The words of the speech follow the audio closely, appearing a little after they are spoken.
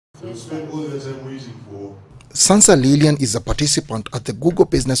Sansa Lillian is a participant at the Google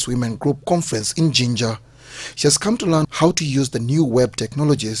Business Women Group conference in Jinja. She has come to learn how to use the new web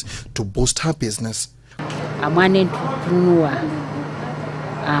technologies to boost her business. I'm an entrepreneur.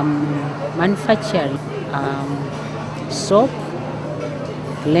 I'm manufacturing soap,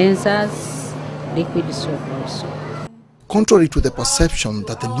 cleansers, liquid soap also. Contrary to the perception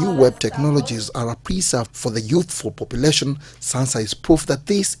that the new web technologies are a preserve for the youthful population, Sansa is proof that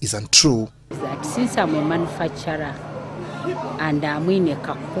this is untrue. That since I'm a manufacturer and I'm in a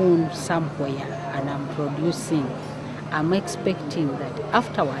cocoon somewhere and I'm producing, I'm expecting that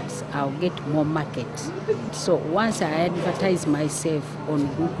afterwards I'll get more market. So once I advertise myself on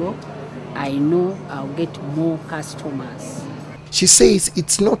Google, I know I'll get more customers. She says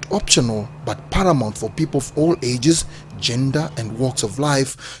it's not optional but paramount for people of all ages, gender and walks of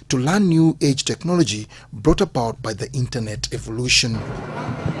life to learn new age technology brought about by the internet evolution.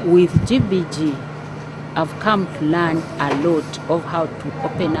 With GBG, I've come to learn a lot of how to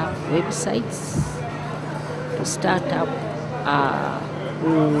open up websites, to start up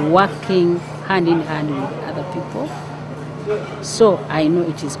working hand in hand with other people. So I know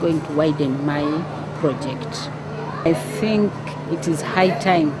it is going to widen my project. I think it is high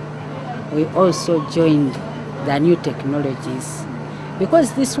time we also joined the new technologies,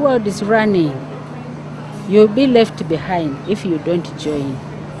 because this world is running. You'll be left behind if you don't join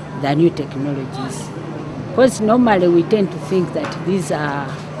the new technologies. Because normally we tend to think that these are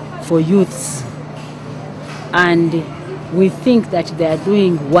for youths and we think that they are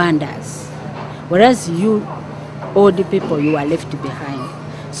doing wonders, whereas you old people, you are left behind.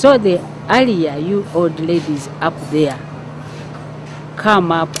 So the earlier you old ladies up there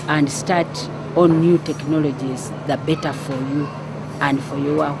come up and start on new technologies, the better for you and for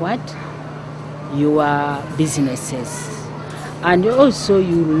your what? Your businesses. And also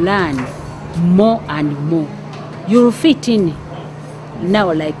you learn more and more. You'll fit in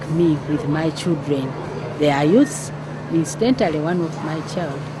now like me with my children. They are youths. Incidentally, one of my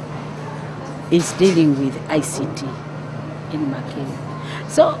child is dealing with ICT in Makeni.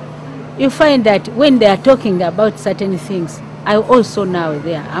 So you find that when they are talking about certain things, I also now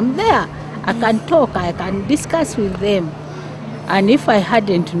there. I'm there. I can talk, I can discuss with them. And if I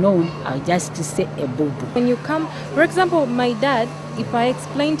hadn't known, I'll just say a boo-boo. When you come, for example, my dad, if I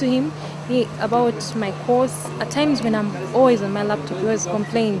explain to him about my course, at times when I'm always on my laptop, he always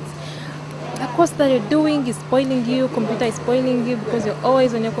complains. The course that you're doing is spoiling you, computer is spoiling you because you're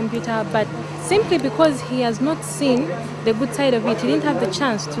always on your computer. But simply because he has not seen the good side of it, he didn't have the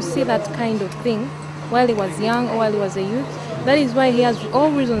chance to see that kind of thing while he was young or while he was a youth. That is why he has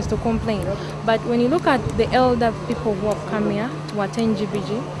all reasons to complain. But when you look at the elder people who have come here to attend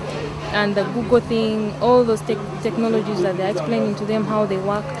GBG and the Google thing, all those technologies that they're explaining to them how they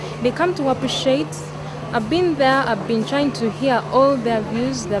work, they come to appreciate. I've been there, I've been trying to hear all their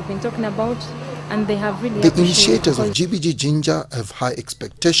views they've been talking about, and they have really The initiators of GBG Jinja have high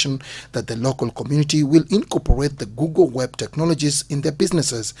expectation that the local community will incorporate the Google web technologies in their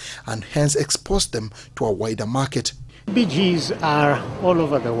businesses and hence expose them to a wider market. GBGs are all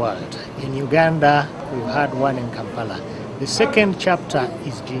over the world. In Uganda, we've had one in Kampala. The second chapter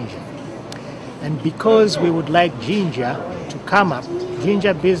is Jinja. And because we would like Jinja to come up,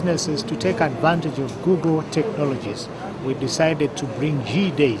 Jinja businesses to take advantage of Google technologies, we decided to bring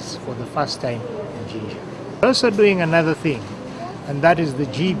G Days for the first time in Jinja. We're also doing another thing, and that is the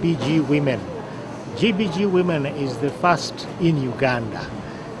GBG Women. GBG Women is the first in Uganda.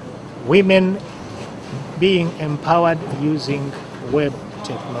 Women being empowered using web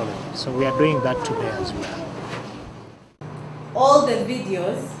technology. So we are doing that today as well. All the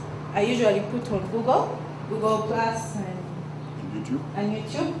videos I usually put on Google Plus and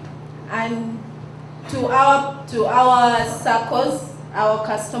YouTube. And to our circles, our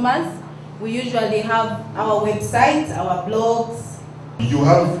customers, we usually have our website, our blogs. You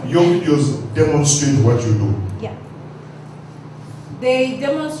have your videos demonstrate what you do. Yeah. They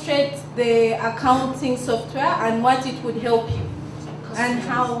demonstrate the accounting software and what it would help you. And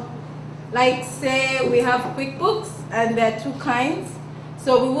how, like say we have QuickBooks and there are two kinds.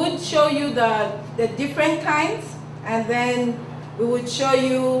 So we would show you the different kinds, and then we would show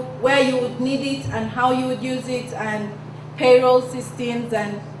you where you would need it and how you would use it, and payroll systems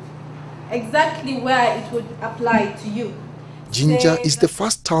and exactly where it would apply to you. Jinja is the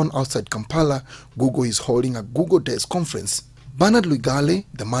first town outside Kampala. Google is holding a Google Days conference. Bernard Lugale,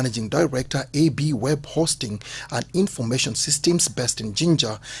 the managing director, AB Web Hosting and Information Systems based in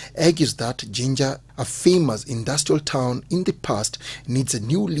Jinja, argues that Jinja, a famous industrial town in the past, needs a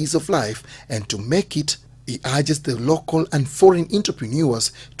new lease of life, and to make it He urges the local and foreign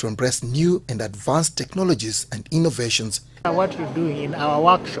entrepreneurs to embrace new and advanced technologies and innovations. What we're doing in our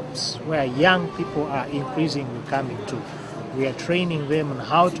workshops, where young people are increasingly coming to, we are training them on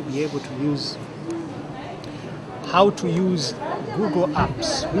how to be able to use Google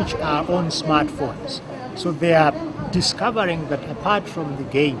apps, which are on smartphones. So they are discovering that apart from the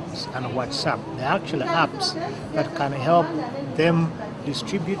games and WhatsApp, there are actually apps that can help them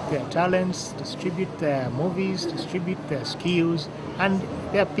distribute their talents, distribute their movies, distribute their skills, and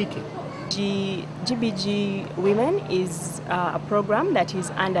they're picking. GBG Women is a program that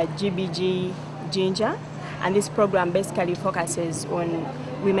is under GBG Jinja, and this program basically focuses on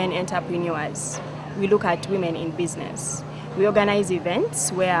women entrepreneurs. We look at women in business. We organize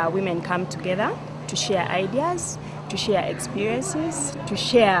events where women come together to share ideas, to share experiences, to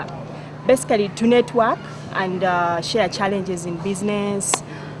share, basically to network and share challenges in business,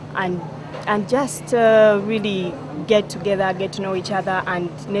 and just really get together, get to know each other, and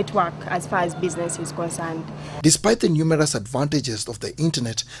network as far as business is concerned. Despite the numerous advantages of the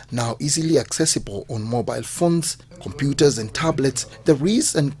internet, now easily accessible on mobile phones, computers and tablets, there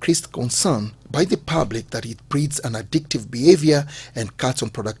is increased concern by the public that it breeds an addictive behavior and cuts on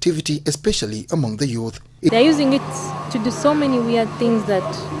productivity, especially among the youth. They're using it to do so many weird things that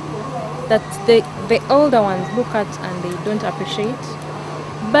the older ones look at and they don't appreciate.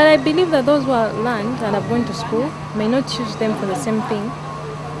 But I believe that those who are learned and have gone to school may not use them for the same thing,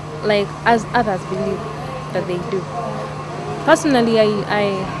 like as others believe that they do. Personally,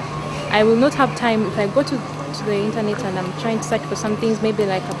 I will not have time if I go to the internet and I'm trying to search for some things, maybe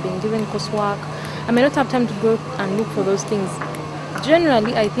like I've been given coursework. I may not have time to go and look for those things.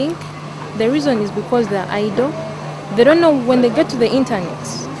 Generally, I think the reason is because they're idle. They don't know when they get to the internet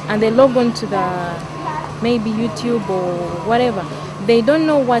and they log on to the maybe YouTube or whatever. They don't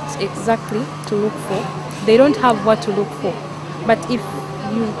know what exactly to look for. They don't have what to look for. But if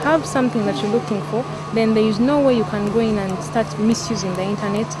you have something that you're looking for, then there is no way you can go in and start misusing the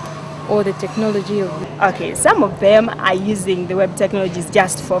internet or the technology. Okay, some of them are using the web technologies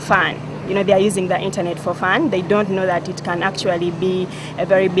just for fun. You know, they are using the internet for fun. They don't know that it can actually be a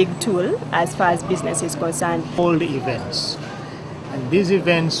very big tool as far as business is concerned. All the events. And these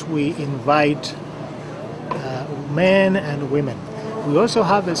events we invite men and women. We also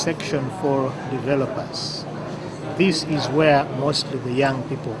have a section for developers. This is where mostly the young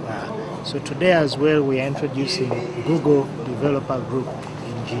people are. So today as well we are introducing Google Developer Group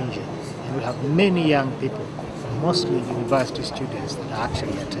in Jinja. And we have many young people, mostly university students that are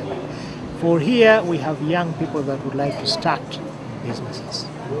actually attending. For here we have young people that would like to start businesses.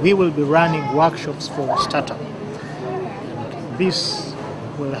 We will be running workshops for startup. And this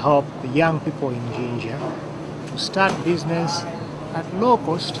will help the young people in Jinja to start business at low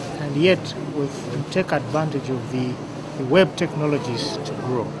cost and yet to take advantage of the web technologies to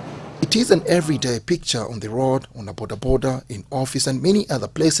grow. It is an everyday picture on the road, on a border, in office and many other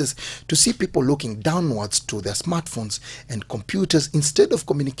places to see people looking downwards to their smartphones and computers instead of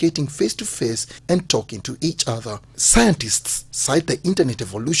communicating face-to-face and talking to each other. Scientists cite the internet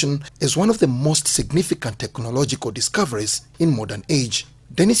evolution as one of the most significant technological discoveries in modern age.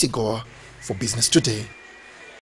 Sigoa for Business Today.